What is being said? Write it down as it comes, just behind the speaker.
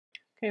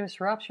Okay,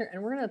 Mr. Robs here,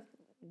 and we're going to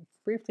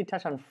briefly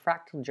touch on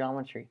fractal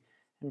geometry.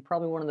 And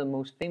probably one of the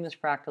most famous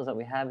fractals that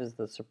we have is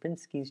the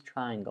Sierpinski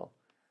Triangle.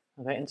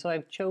 Okay, and so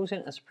I've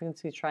chosen a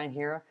Sierpinski triangle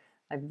here.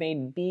 I've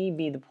made B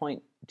be the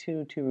point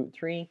 2 to root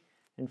 3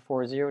 and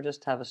 4, 0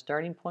 just to have a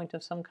starting point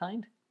of some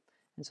kind.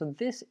 And so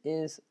this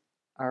is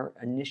our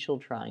initial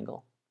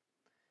triangle.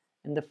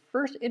 And the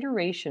first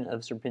iteration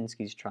of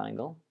Sierpinski's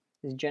triangle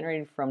is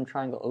generated from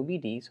triangle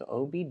OBD, so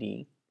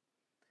OBD,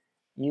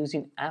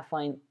 using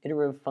affine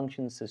iterative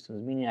function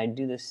systems, meaning I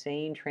do the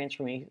same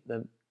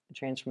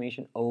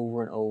transformation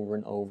over and over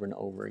and over and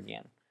over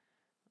again.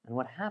 And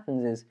what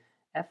happens is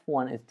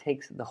F1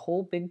 takes the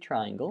whole big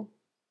triangle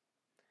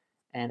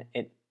and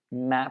it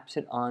maps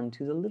it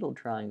onto the little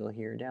triangle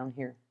here, down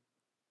here.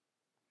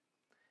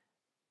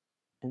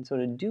 And so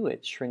to do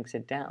it, shrinks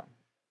it down.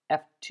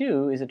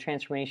 F2 is a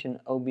transformation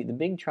of the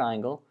big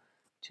triangle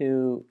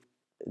to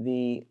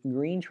the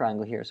green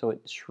triangle here. So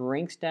it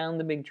shrinks down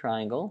the big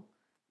triangle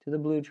to the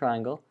blue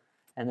triangle,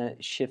 and then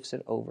it shifts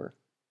it over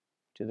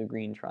to the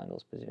green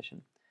triangle's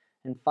position.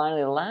 And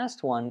finally, the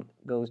last one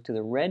goes to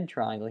the red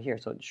triangle here.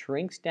 So it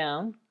shrinks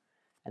down,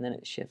 and then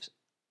it shifts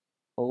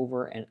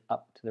over and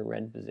up to the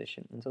red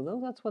position. And so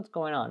that's what's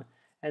going on.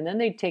 And then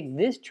they take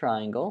this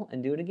triangle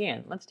and do it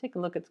again. Let's take a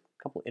look at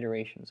a couple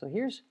iterations. So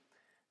here's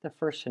the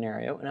first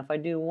scenario. And if I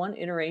do one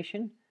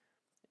iteration,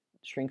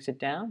 shrinks it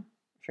down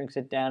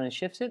and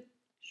shifts it,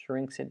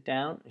 shrinks it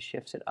down,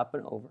 shifts it up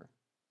and over.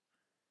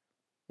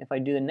 If I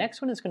do the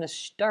next one, it's going to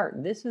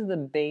start. This is the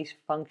base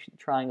function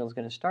triangle is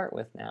going to start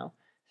with now.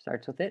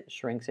 Starts with it,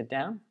 shrinks it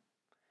down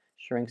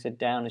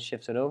and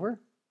shifts it over,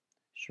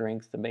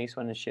 shrinks the base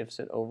one and shifts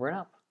it over and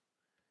up.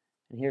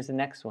 And here's the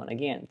next one.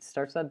 Again, it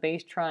starts that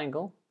base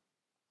triangle.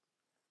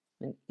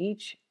 And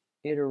each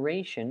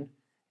iteration,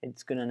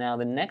 it's going to now,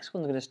 the next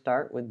one's going to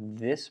start with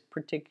this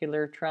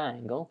particular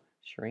triangle,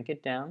 shrink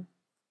it down,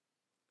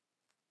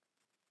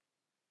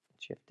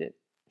 shift it,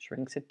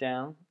 shrinks it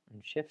down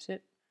and shifts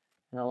it.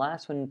 And the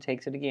last one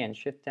takes it again,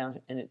 shift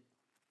down, and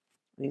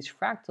these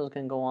fractals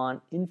can go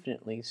on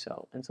infinitely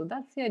so. And so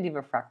that's the idea of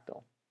a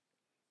fractal.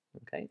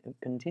 Okay, it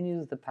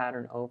continues the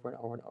pattern over and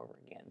over and over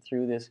again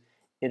through this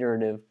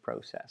iterative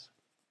process.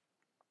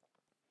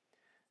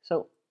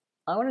 So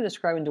I want to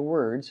describe into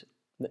words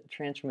the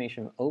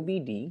transformation of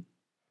OBD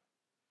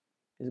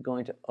is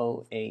going to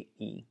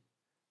OAE.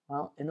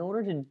 Well, in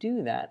order to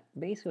do that,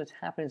 basically what's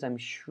happening is I'm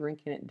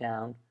shrinking it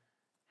down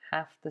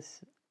half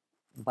this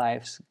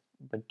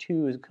but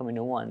 2 is coming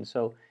to 1.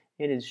 So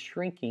it is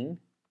shrinking,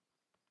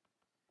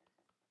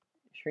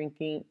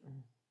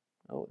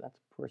 oh, that's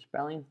poor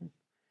spelling,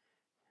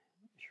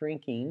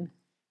 shrinking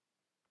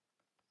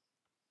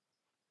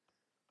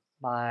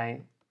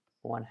by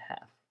 1/2.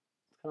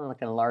 It's kind of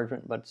like an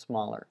enlargement, but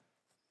smaller.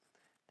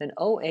 Then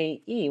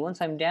OAE,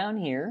 once I'm down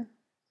here,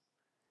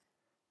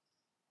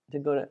 to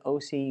go to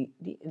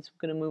OCD, it's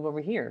going to move over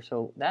here.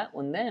 So that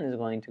one then is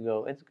going to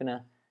go, it's going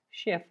to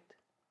shift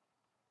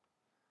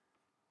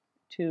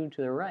 2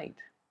 to the right.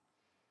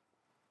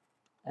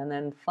 And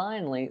then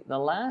finally, the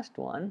last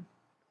one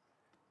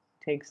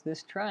takes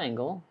this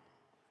triangle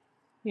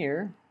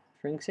here,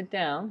 shrinks it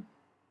down,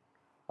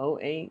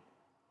 OA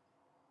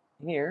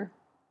here.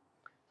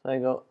 So I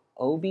go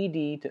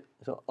OBD to,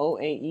 so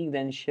OAE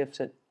then shifts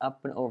it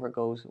up and over,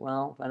 goes,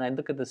 well, and I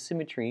look at the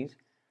symmetries,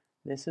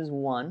 this is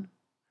 1.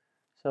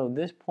 So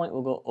this point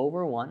will go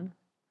over 1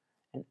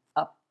 and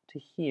up to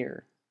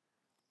here,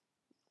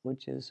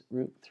 which is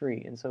root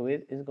 3. And so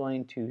it is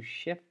going to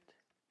shift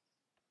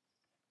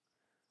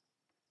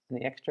in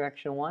the x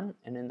direction 1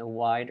 and in the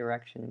y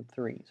direction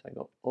 3. So I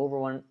go over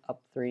 1,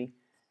 up 3,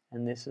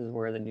 and this is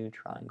where the new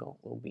triangle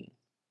will be.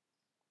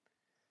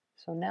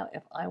 So now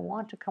if I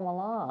want to come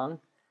along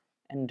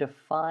and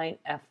define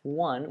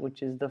F1,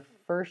 which is the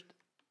first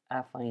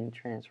affine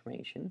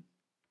transformation,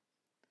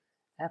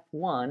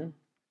 F1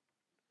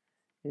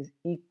 is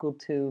equal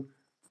to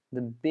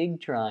the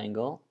big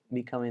triangle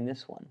becoming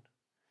this one.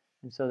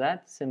 And so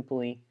that's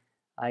simply,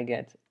 I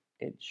get,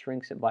 it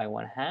shrinks it by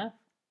 1/2.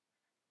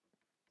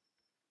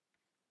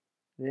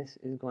 This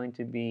is going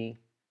to be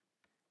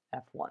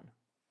F1.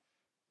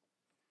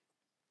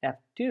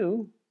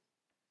 F2,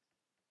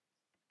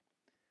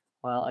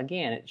 well,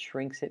 again, it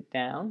shrinks it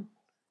down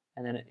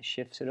and then it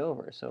shifts it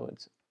over. So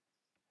it's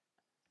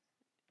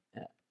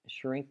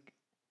shrink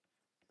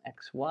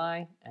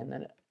xy, and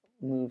then it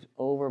moves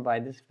over by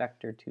this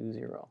vector 2,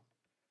 0.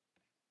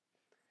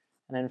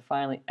 And then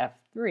finally,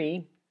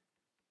 F3,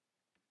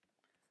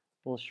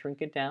 we'll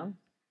shrink it down.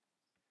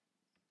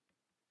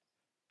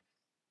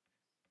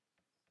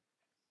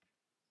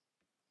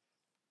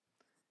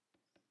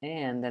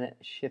 And then it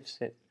shifts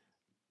it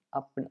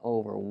up and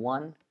over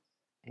 1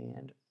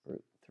 and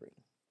root 3.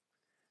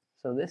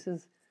 So this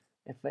is,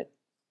 if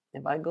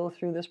I go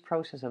through this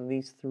process of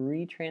these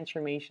 3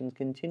 transformations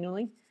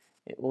continually,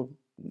 it will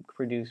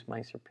produce my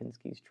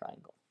Sierpinski's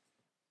triangle.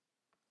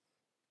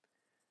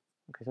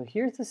 Okay, so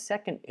here's the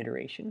second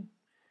iteration.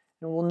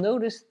 And we'll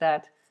notice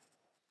that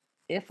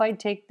if I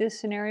take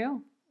this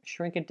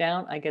shrink it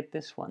down, I get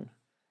this one.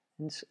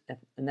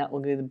 And that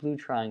will give the blue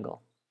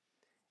triangle.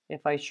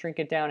 If I shrink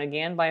it down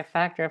again by a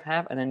factor of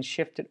half and then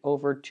shift it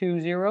over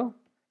to 0,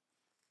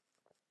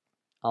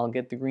 I'll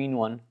get the green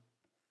one.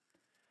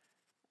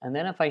 And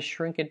then if I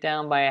shrink it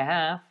down by a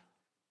half,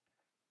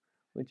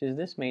 which is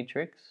this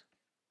matrix,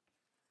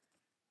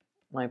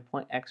 my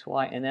point x,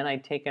 y, and then I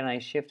take it and I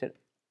shift it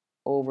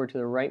over to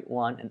the right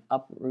one and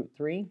up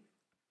 √3,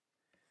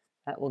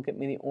 that will get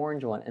me the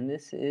orange one. And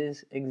this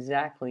is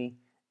exactly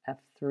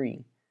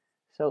F3.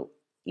 So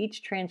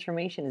each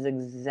transformation is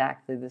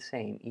exactly the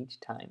same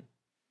each time.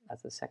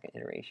 That's the second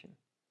iteration.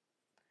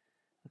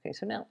 Okay,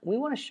 so now we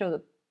want to show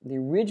that the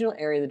original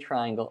area of the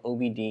triangle,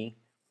 OBD,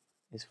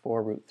 is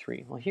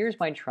 4√3. Well, here's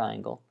my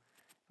triangle.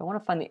 If I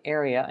want to find the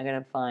area, I'm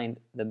going to find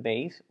the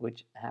base,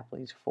 which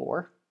happily is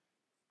 4.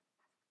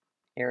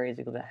 Area is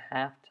equal to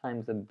half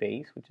times the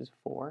base, which is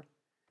 4,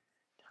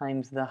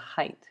 times the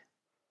height.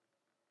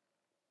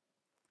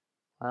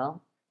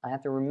 Well, I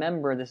have to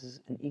remember this is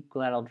an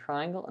equilateral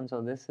triangle, and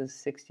so this is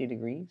 60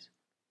 degrees.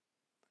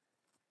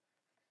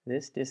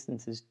 This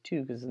distance is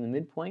 2 because it's in the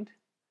midpoint.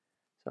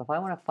 So if I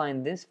want to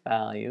find this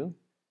value,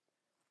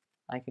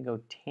 I can go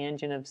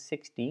tangent of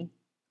 60.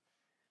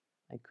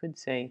 I could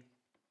say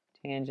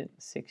tangent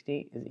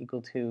 60 is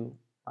equal to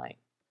my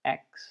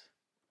x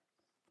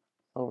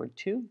over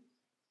 2.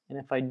 And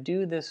if I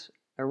do this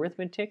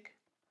arithmetic,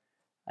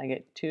 I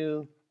get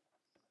 2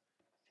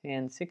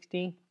 tan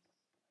 60.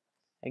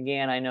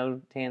 Again, I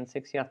know tan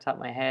 60 off the top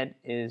of my head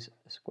is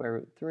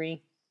square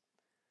 √3.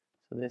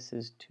 So this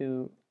is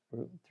 2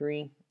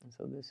 √3. And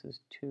so this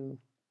is 2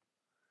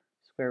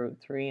 square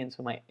 √3. And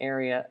so my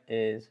area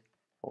is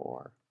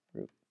 4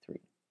 √3.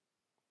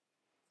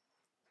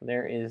 So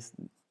there is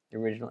the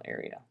original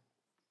area.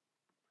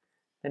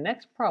 The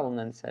next problem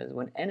then says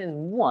when n is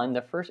 1,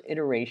 the first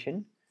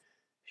iteration,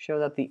 show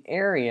that the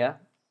area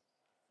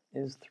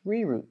is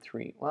 3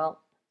 √3.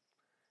 Well,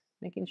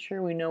 making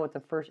sure we know what the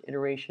first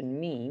iteration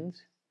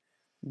means,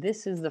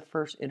 this is the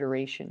first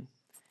iteration.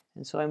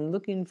 And so I'm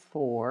looking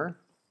for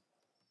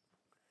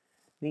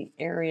the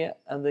area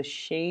of the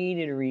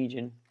shaded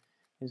region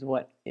is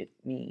what it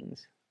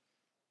means.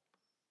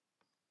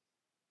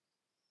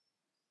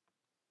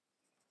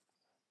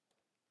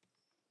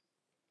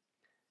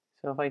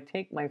 So if I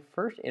take my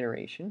first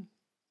iteration,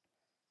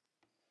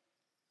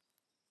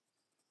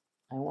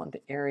 I want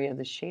the area of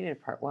the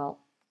shaded part. Well,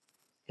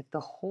 if the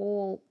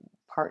whole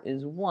part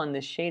is 1, the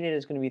shaded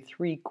is going to be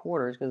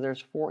 3/4 because there's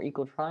 4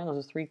 equal triangles,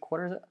 there's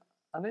 3/4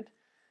 of it.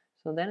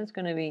 So then it's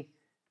going to be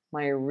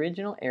my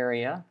original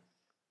area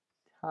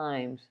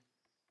times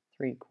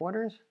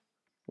 3/4,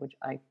 which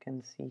I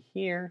can see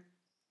here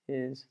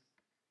is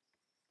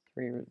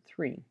 3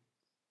 √3.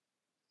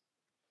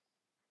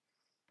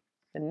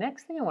 The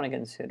next thing I want to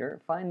consider,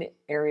 find the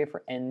area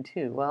for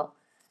n2. Well,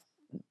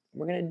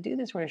 we're going to do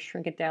this, we're going to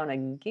shrink it down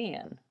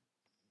again.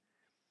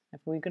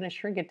 If we're going to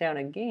shrink it down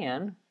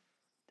again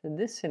to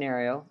this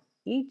scenario,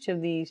 each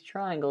of these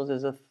triangles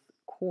is a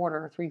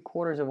quarter,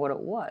 3/4 of what it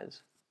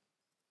was.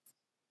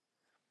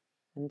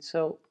 And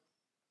so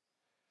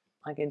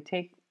I can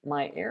take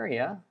my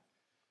area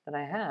that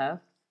I have,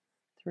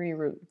 3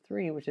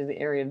 √3, which is the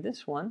area of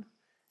this one,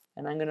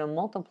 and I'm going to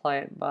multiply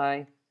it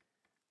by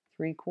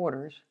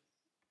 3/4,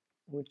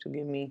 which will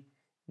give me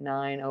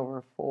 9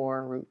 over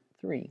 4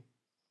 √3.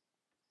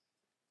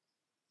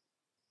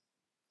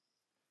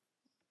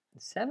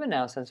 7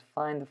 now says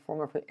find the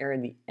formula for the area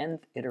of the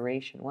nth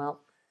iteration.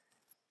 Well,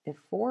 if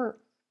 4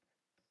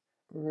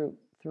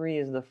 √3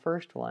 is the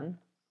first one,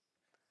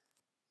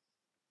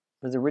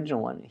 was the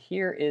original one,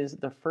 here is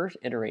the first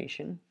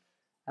iteration.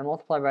 I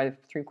multiply by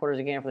 3/4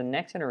 again for the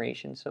next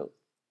iteration, so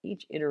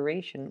each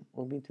iteration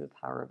will be to the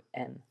power of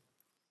n.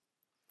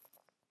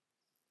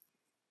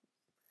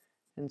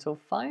 And so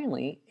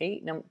finally,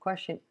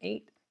 question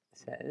 8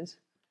 says,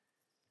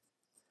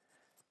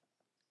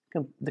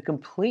 the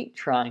complete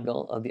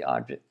triangle of the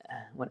object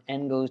when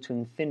n goes to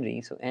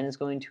infinity, so n is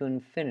going to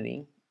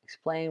infinity,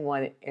 explain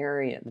why the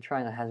area of the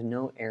triangle has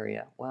no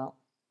area. Well,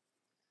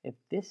 if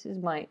this is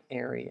my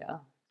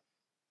area,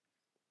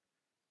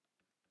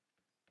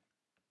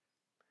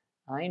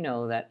 I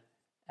know that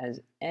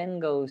as n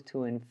goes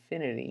to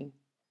infinity,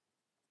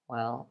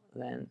 well,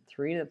 then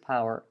 3 to the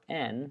power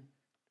n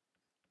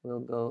will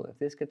go, if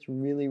this gets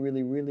really,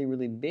 really, really,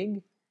 really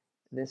big,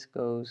 this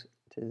goes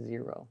to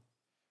 0.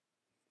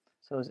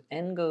 So as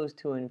n goes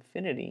to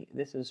infinity,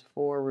 this is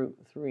 4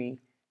 √3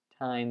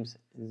 times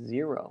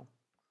 0,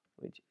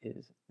 which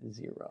is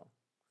 0.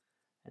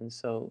 And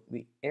so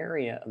the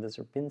area of the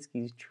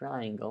Sierpinski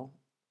triangle,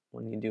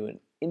 when you do an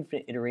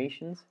infinite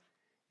iterations,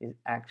 is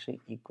actually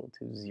equal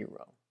to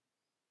 0.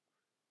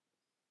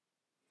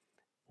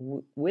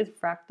 With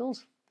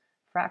fractals,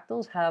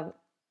 fractals have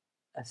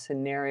a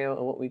scenario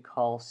of what we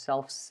call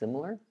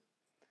self-similar.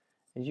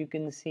 As you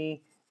can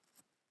see,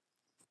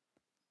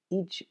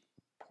 each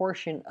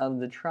portion of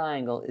the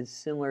triangle is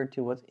similar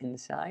to what's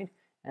inside,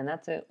 and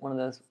that's one of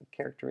those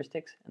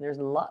characteristics. And there's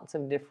lots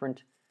of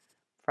different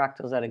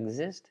fractals that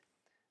exist.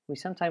 We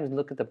sometimes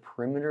look at the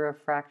perimeter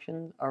of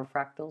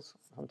fractals.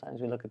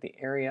 Sometimes we look at the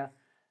area.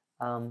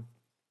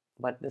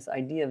 But this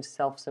idea of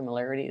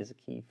self-similarity is a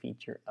key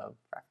feature of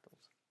fractals.